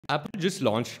Apple just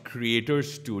launched Creator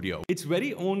Studio, its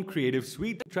very own creative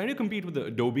suite, trying to compete with the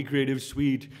Adobe Creative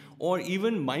Suite or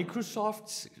even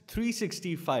Microsoft's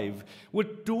 365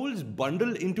 with tools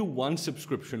bundled into one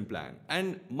subscription plan.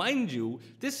 And mind you,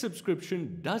 this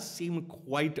subscription does seem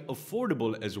quite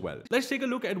affordable as well. Let's take a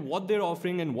look at what they're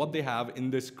offering and what they have in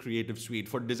this creative suite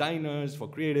for designers, for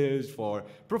creatives, for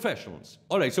professionals.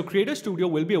 All right, so Creator Studio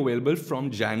will be available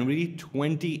from January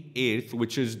 28th,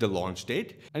 which is the launch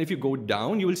date. And if you go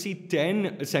down, you will see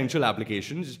 10 essential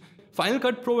applications. Final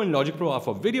Cut Pro and Logic Pro are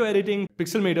for video editing.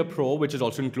 Pixelmator Pro, which is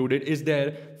also included, is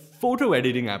their photo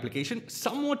editing application,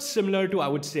 somewhat similar to, I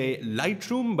would say,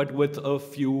 Lightroom, but with a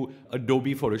few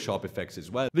Adobe Photoshop effects as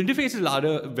well. The interface is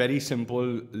rather very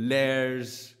simple: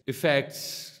 layers,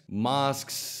 effects,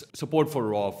 masks, support for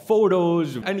raw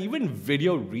photos, and even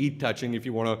video retouching if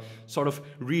you want to sort of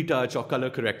retouch or color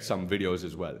correct some videos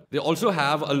as well. They also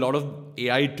have a lot of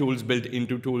AI tools built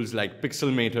into tools like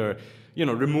Pixelmator,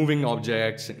 removing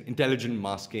objects, intelligent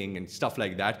masking and stuff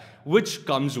like that, which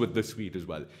comes with the suite as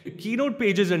well. Keynote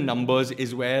pages and numbers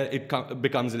is where it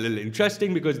becomes a little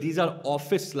interesting, because these are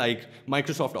Office-like,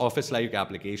 Microsoft Office-like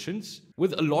applications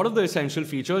with a lot of the essential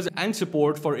features and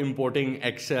support for importing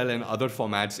Excel and other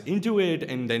formats into it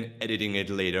and then editing it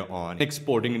later on,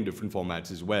 exporting in different formats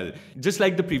as well. Just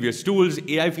like the previous tools,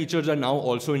 AI features are now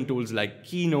also in tools like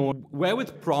Keynote, where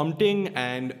with prompting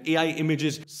and AI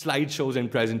images, slideshows and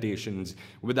presentations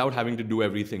without having to do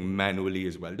everything manually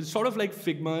as well. It's sort of like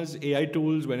Figma's AI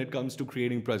tools when it comes to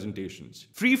creating presentations.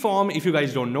 Freeform, if you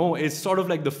guys don't know, is sort of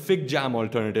like the FigJam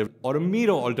alternative or a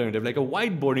Miro alternative, like a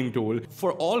whiteboarding tool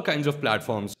for all kinds of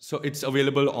platforms. So it's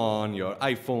available on your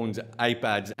iPhones,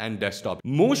 iPads, and desktop.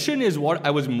 Motion is what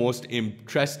I was most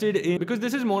interested in, because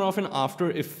this is more of an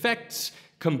After Effects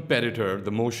competitor,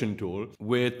 the Motion tool,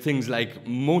 with things like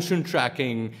motion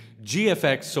tracking,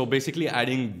 GFX, so basically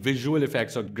adding visual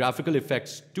effects or graphical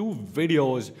effects to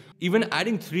videos, even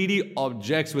adding 3D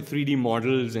objects with 3D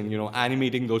models and,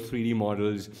 animating those 3D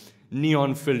models,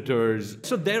 neon filters.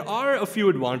 So there are a few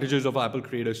advantages of Apple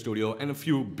Creator Studio and a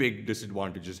few big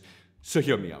disadvantages. So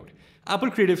hear me out.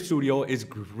 Apple Creative Studio is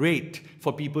great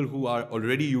for people who are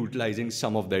already utilizing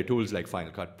some of their tools like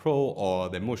Final Cut Pro or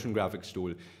their motion graphics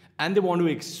tool, and they want to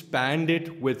expand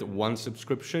it with one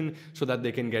subscription so that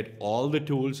they can get all the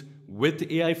tools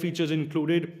with AI features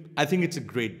included. I think it's a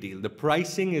great deal. The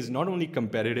pricing is not only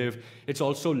competitive, it's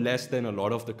also less than a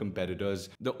lot of the competitors.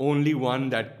 The only one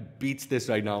that beats this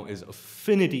right now is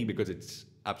Affinity, because it's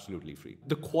absolutely free.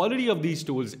 The quality of these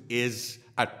tools is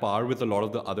at par with a lot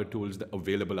of the other tools that are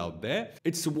available out there.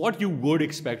 It's what you would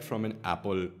expect from an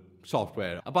Apple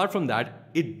software. Apart from that,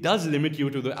 it does limit you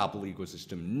to the Apple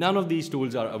ecosystem. None of these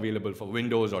tools are available for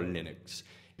Windows or Linux.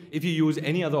 If you use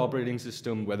any other operating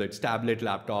system, whether it's tablet,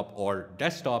 laptop, or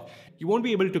desktop, you won't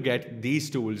be able to get these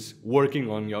tools working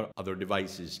on your other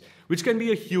devices, which can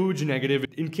be a huge negative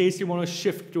in case you want to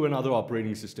shift to another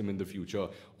operating system in the future,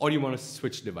 or you want to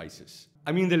switch devices.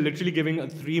 I mean, they're literally giving a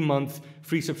 3-month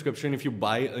free subscription if you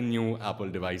buy a new Apple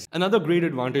device. Another great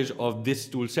advantage of this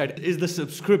tool set is the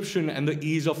subscription and the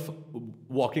ease of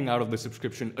walking out of the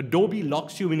subscription. Adobe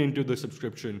locks you into the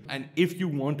subscription, and if you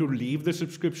want to leave the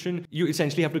subscription, you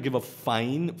essentially have to give a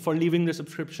fine for leaving the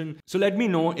subscription. So let me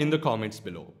know in the comments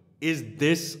below. Is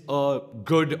this a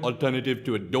good alternative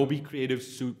to Adobe Creative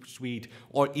Suite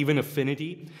or even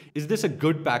Affinity? Is this a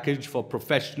good package for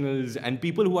professionals and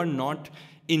people who are not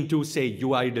into, say,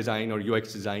 UI design or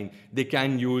UX design? They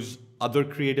can use other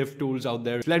creative tools out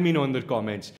there. Let me know in the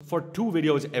comments. For 2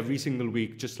 videos every single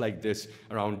week, just like this,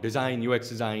 around design, UX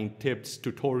design, tips,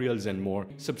 tutorials, and more,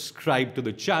 subscribe to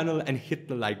the channel and hit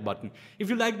the like button if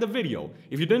you liked the video.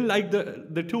 If you didn't like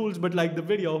the tools but like the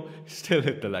video, still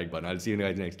hit the like button. I'll see you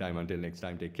guys next time. Until next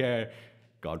time, take care.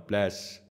 God bless.